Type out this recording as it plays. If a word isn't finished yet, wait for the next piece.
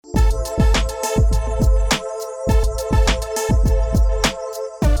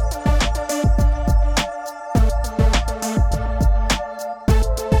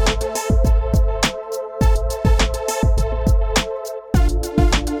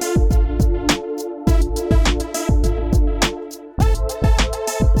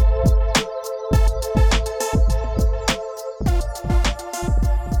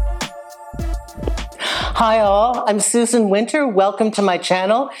Hi all, I'm Susan Winter. Welcome to my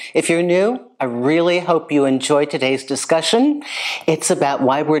channel. If you're new, I really hope you enjoy today's discussion. It's about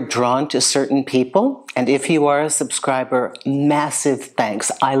why we're drawn to certain people. And if you are a subscriber, massive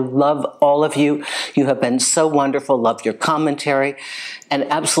thanks. I love all of you. You have been so wonderful. Love your commentary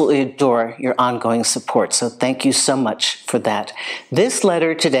and absolutely adore your ongoing support. So thank you so much for that. This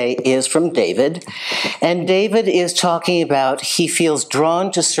letter today is from David. And David is talking about he feels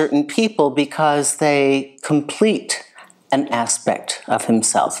drawn to certain people because they complete an aspect of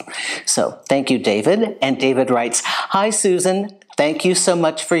himself. So thank you, David. And David writes, "Hi, Susan. Thank you so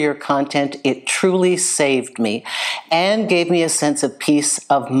much for your content. It truly saved me and gave me a sense of peace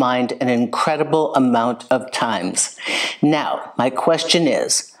of mind an incredible amount of times. Now, my question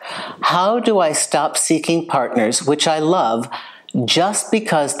is, how do I stop seeking partners, which I love, just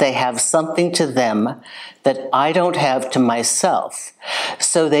because they have something to them that I don't have to myself,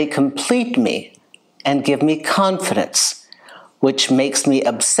 so they complete me and give me confidence, which makes me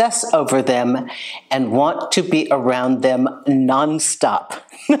obsess over them and want to be around them nonstop?"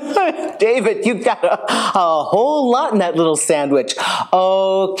 David, you got a whole lot in that little sandwich.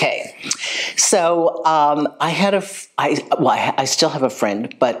 Okay, so I still have a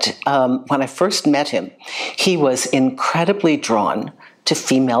friend, but when I first met him, he was incredibly drawn to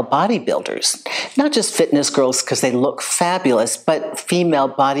female bodybuilders, not just fitness girls because they look fabulous, but female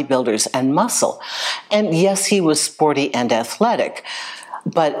bodybuilders and muscle. And yes, he was sporty and athletic,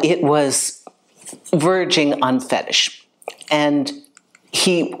 but it was verging on fetish. And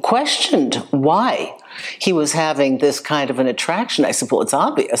he questioned why he was having this kind of an attraction. I said, well, it's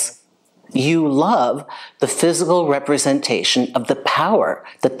obvious. You love the physical representation of the power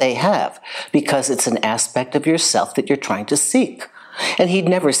that they have because it's an aspect of yourself that you're trying to seek. And he'd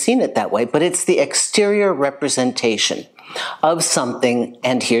never seen it that way, but it's the exterior representation of something,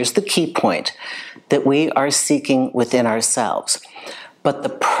 and here's the key point, that we are seeking within ourselves. But the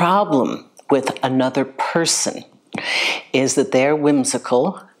problem with another person is that they're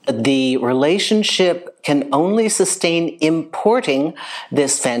whimsical. The relationship can only sustain importing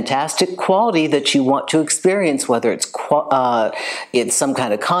this fantastic quality that you want to experience, whether it's some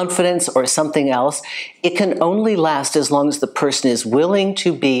kind of confidence or something else. It can only last as long as the person is willing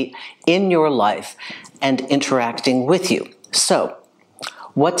to be in your life and interacting with you. So,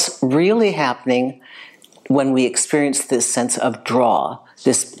 what's really happening when we experience this sense of draw,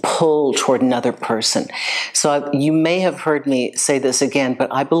 this pull toward another person? So you may have heard me say this again, but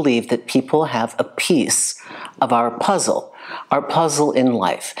I believe that people have a piece of our puzzle in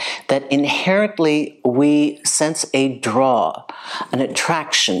life, that inherently we sense a draw, an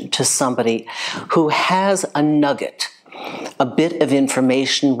attraction to somebody who has a nugget, a bit of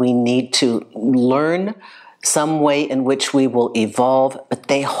information we need to learn, some way in which we will evolve, but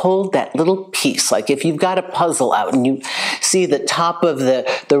they hold that little piece. Like if you've got a puzzle out and you see the top of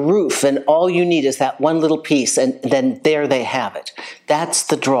the roof and all you need is that one little piece, and then there they have it. That's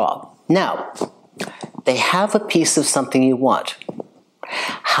the draw. Now, they have a piece of something you want.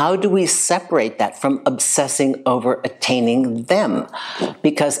 How do we separate that from obsessing over attaining them?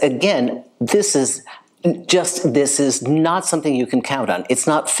 Because again, this is not something you can count on. It's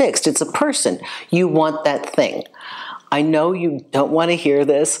not fixed. It's a person. You want that thing. I know you don't want to hear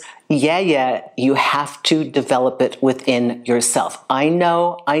this. Yeah, you have to develop it within yourself. I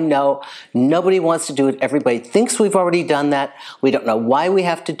know. Nobody wants to do it. Everybody thinks we've already done that. We don't know why we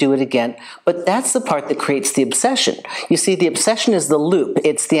have to do it again. But that's the part that creates the obsession. You see, the obsession is the loop.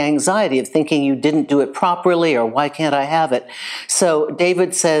 It's the anxiety of thinking you didn't do it properly or why can't I have it? So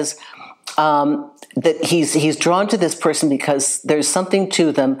David says, that he's drawn to this person because there's something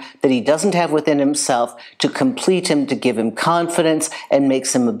to them that he doesn't have within himself to complete him, to give him confidence, and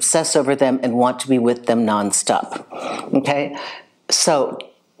makes him obsess over them and want to be with them nonstop. Okay? So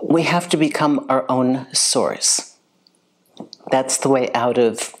we have to become our own source. That's the way out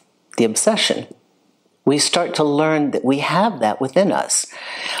of the obsession. We start to learn that we have that within us.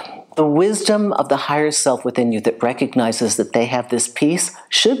 The wisdom of the higher self within you that recognizes that they have this piece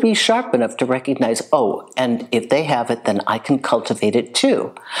should be sharp enough to recognize, oh, and if they have it, then I can cultivate it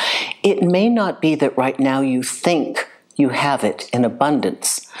too. It may not be that right now you think you have it in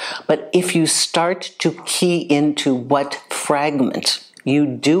abundance, but if you start to key into what fragment you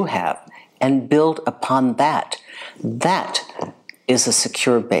do have and build upon that, that is a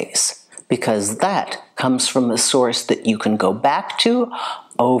secure base, because that comes from a source that you can go back to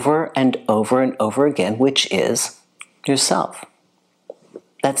over and over and over again, which is yourself.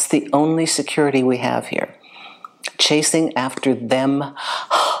 That's the only security we have here. Chasing after them,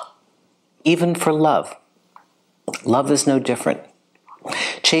 even for love. Love is no different.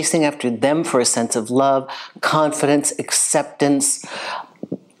 chasing after them for a sense of love, confidence, acceptance,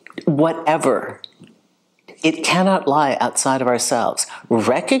 whatever. It cannot lie outside of ourselves.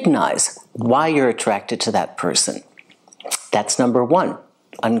 Recognize why you're attracted to that person. That's number one,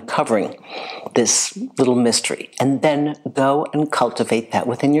 uncovering this little mystery, and then go and cultivate that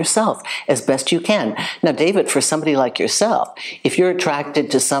within yourself as best you can. Now, David, for somebody like yourself, if you're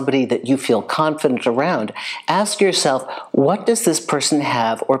attracted to somebody that you feel confident around, ask yourself, what does this person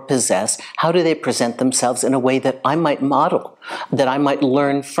have or possess? How do they present themselves in a way that I might model, that I might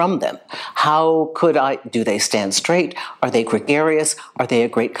learn from them? How could do they stand straight? Are they gregarious? Are they a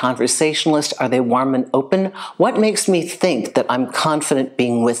great conversationalist? Are they warm and open? What makes me think that I'm confident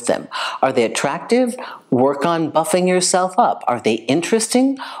being with them? Are they attractive? Work on buffing yourself up. Are they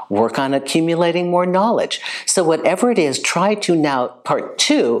interesting? Work on accumulating more knowledge. So whatever it is, try to now, part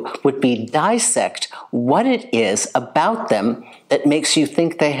two would be dissect what it is about them that makes you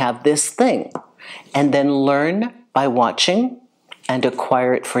think they have this thing. And then learn by watching and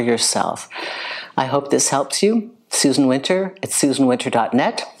acquire it for yourself. I hope this helps you. Susan Winter at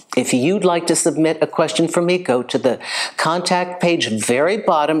susanwinter.net. If you'd like to submit a question for me, go to the contact page, very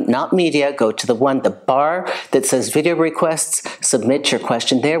bottom, not media. Go to the bar that says video requests. Submit your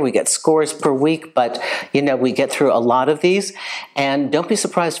question there. We get scores per week, but we get through a lot of these. And don't be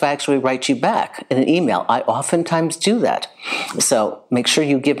surprised if I actually write you back in an email. I oftentimes do that. So make sure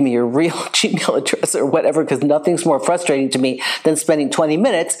you give me your real Gmail address or whatever, because nothing's more frustrating to me than spending 20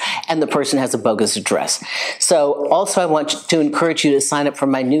 minutes and the person has a bogus address. So also I want to encourage you to sign up for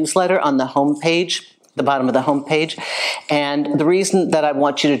my newsletter on the homepage, the bottom of the homepage. And the reason that I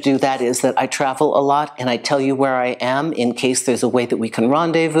want you to do that is that I travel a lot and I tell you where I am in case there's a way that we can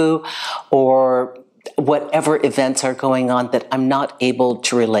rendezvous or whatever events are going on that I'm not able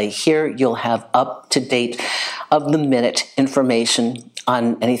to relay here. You'll have up-to-date, of-the-minute information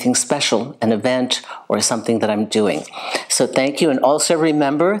on anything special, an event, or something that I'm doing. So thank you. And also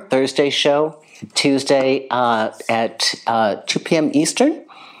remember, Thursday show, Tuesday at 2 p.m. Eastern,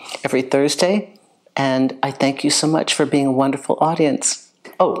 every Thursday. And I thank you so much for being a wonderful audience.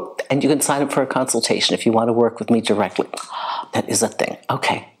 Oh, and you can sign up for a consultation if you want to work with me directly. That is a thing.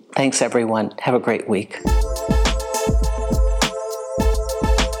 Okay. Thanks, everyone. Have a great week.